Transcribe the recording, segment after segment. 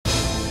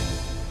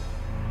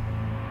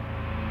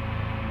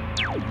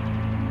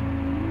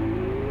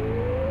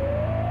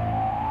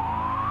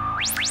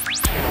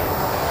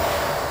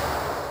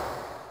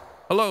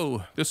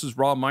Hello, this is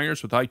Rob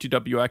Myers with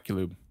ITW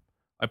Accu-Lube.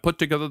 I put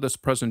together this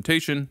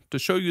presentation to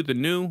show you the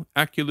new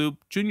Accu-Lube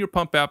Junior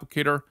Pump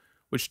Applicator,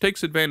 which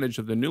takes advantage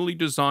of the newly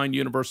designed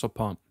universal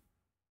pump.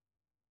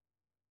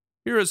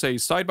 Here is a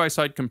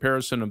side-by-side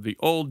comparison of the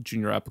old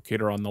Junior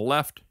Applicator on the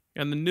left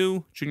and the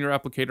new Junior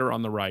Applicator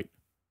on the right.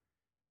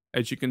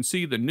 As you can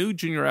see, the new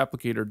Junior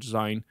Applicator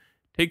design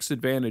takes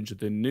advantage of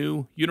the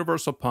new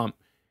universal pump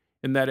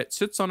in that it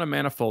sits on a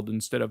manifold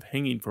instead of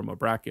hanging from a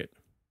bracket.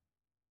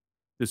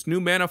 This new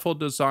manifold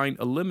design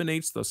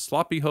eliminates the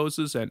sloppy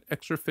hoses and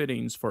extra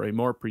fittings for a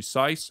more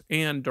precise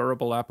and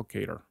durable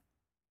applicator.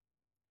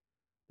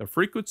 The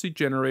frequency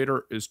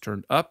generator is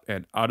turned up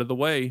and out of the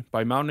way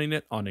by mounting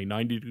it on a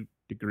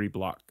 90-degree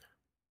block.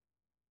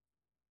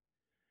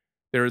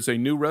 There is a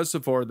new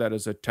reservoir that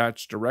is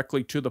attached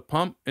directly to the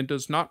pump and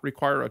does not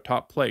require a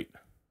top plate.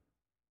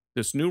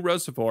 This new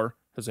reservoir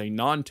has a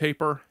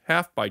non-taper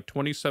half by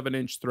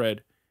 27-inch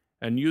thread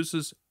and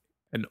uses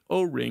an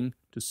O-ring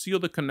to seal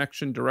the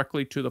connection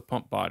directly to the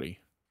pump body.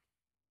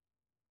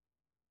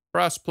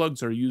 Brass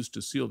plugs are used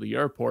to seal the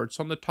air ports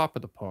on the top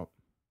of the pump.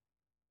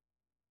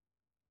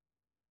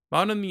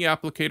 Mounting the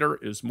applicator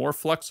is more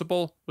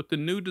flexible with the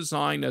new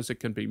design, as it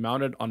can be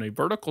mounted on a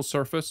vertical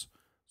surface,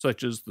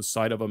 such as the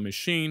side of a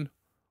machine,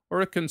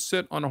 or it can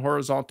sit on a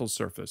horizontal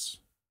surface.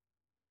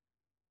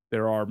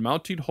 There are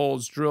mounting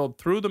holes drilled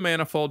through the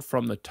manifold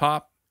from the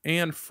top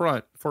and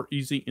front for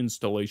easy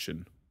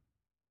installation.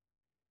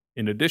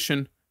 In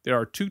addition, there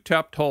are two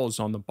tapped holes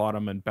on the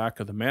bottom and back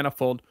of the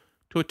manifold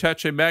to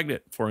attach a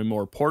magnet for a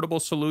more portable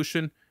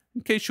solution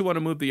in case you want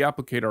to move the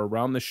applicator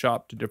around the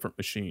shop to different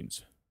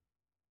machines.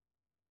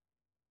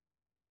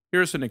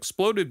 Here's an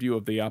exploded view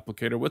of the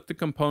applicator with the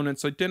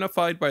components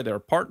identified by their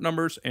part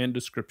numbers and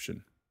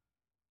description.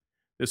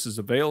 This is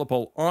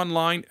available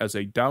online as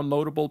a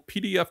downloadable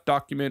PDF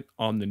document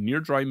on the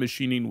Near Dry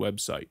Machining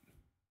website.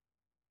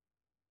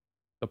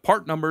 The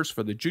part numbers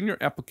for the Junior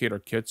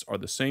Applicator kits are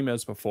the same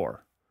as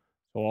before,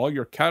 so all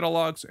your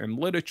catalogs and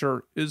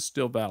literature is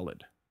still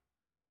valid.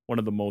 One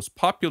of the most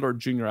popular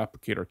Junior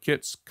Applicator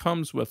kits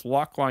comes with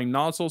lock line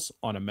nozzles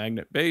on a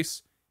magnet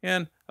base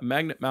and a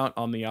magnet mount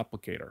on the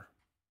applicator.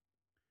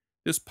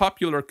 This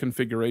popular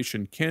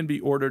configuration can be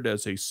ordered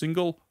as a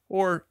single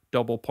or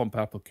double pump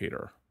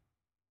applicator.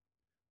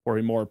 For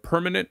a more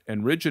permanent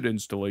and rigid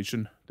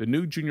installation, the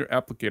new Junior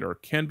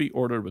Applicator can be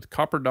ordered with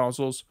copper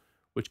nozzles,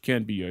 which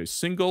can be a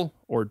single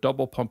or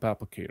double pump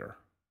applicator.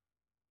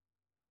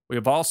 We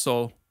have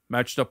also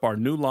matched up our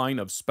new line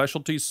of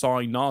specialty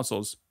sawing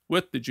nozzles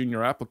with the Junior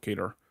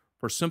Applicator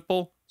for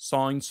simple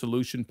sawing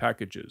solution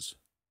packages.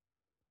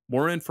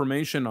 More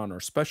information on our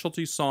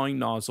specialty sawing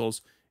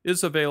nozzles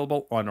is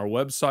available on our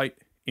website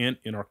and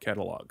in our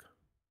catalog.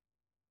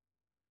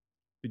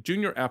 The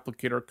Junior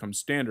Applicator comes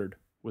standard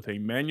with a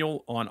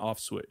manual on-off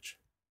switch.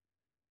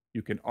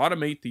 You can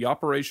automate the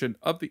operation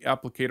of the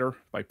applicator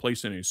by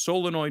placing a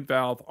solenoid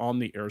valve on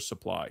the air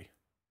supply.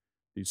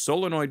 These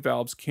solenoid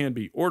valves can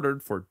be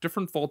ordered for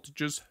different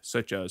voltages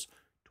such as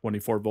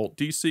 24 volt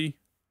DC,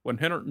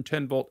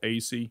 110 volt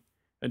AC,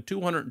 and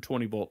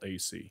 220 volt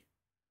AC.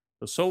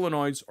 The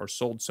solenoids are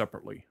sold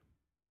separately.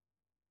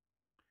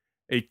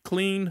 A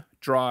clean,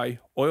 dry,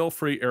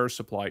 oil-free air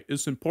supply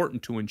is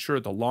important to ensure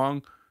the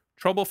long,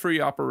 trouble-free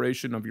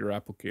operation of your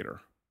applicator.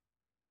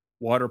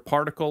 Water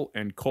particle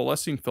and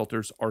coalescing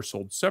filters are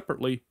sold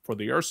separately for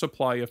the air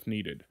supply if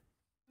needed.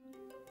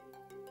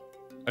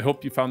 I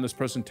hope you found this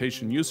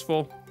presentation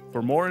useful.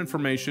 For more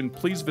information,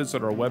 please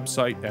visit our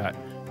website at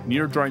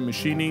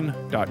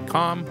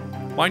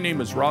neardrymachining.com. My name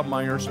is Rob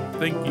Myers.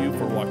 Thank you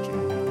for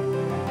watching.